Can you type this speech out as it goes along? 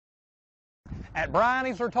At Bryan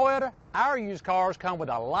Easler Toyota, our used cars come with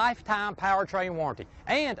a lifetime powertrain warranty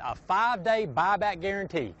and a 5-day buyback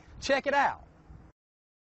guarantee. Check it out.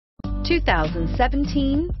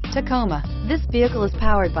 2017 Tacoma. This vehicle is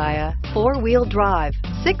powered by a 4-wheel drive,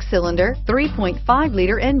 6-cylinder,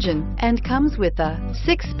 3.5-liter engine and comes with a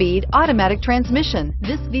 6-speed automatic transmission.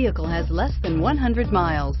 This vehicle has less than 100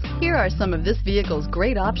 miles. Here are some of this vehicle's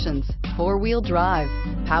great options: 4-wheel drive,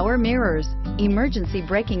 power mirrors, emergency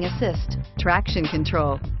braking assist, traction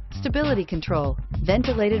control, stability control,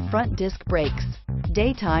 ventilated front disc brakes,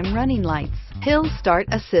 daytime running lights, hill start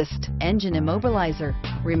assist, engine immobilizer,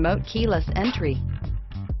 remote keyless entry.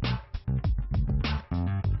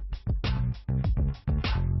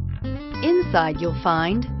 Inside you'll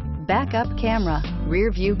find backup camera,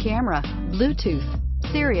 rear view camera, Bluetooth,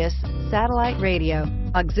 Sirius satellite radio,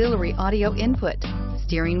 auxiliary audio input,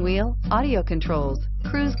 steering wheel audio controls,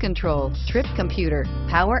 cruise control, trip computer,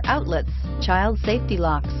 power outlets, child safety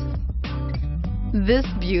locks. This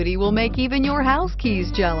beauty will make even your house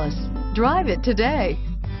keys jealous. Drive it today.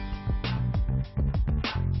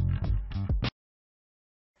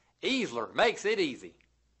 Easler makes it easy.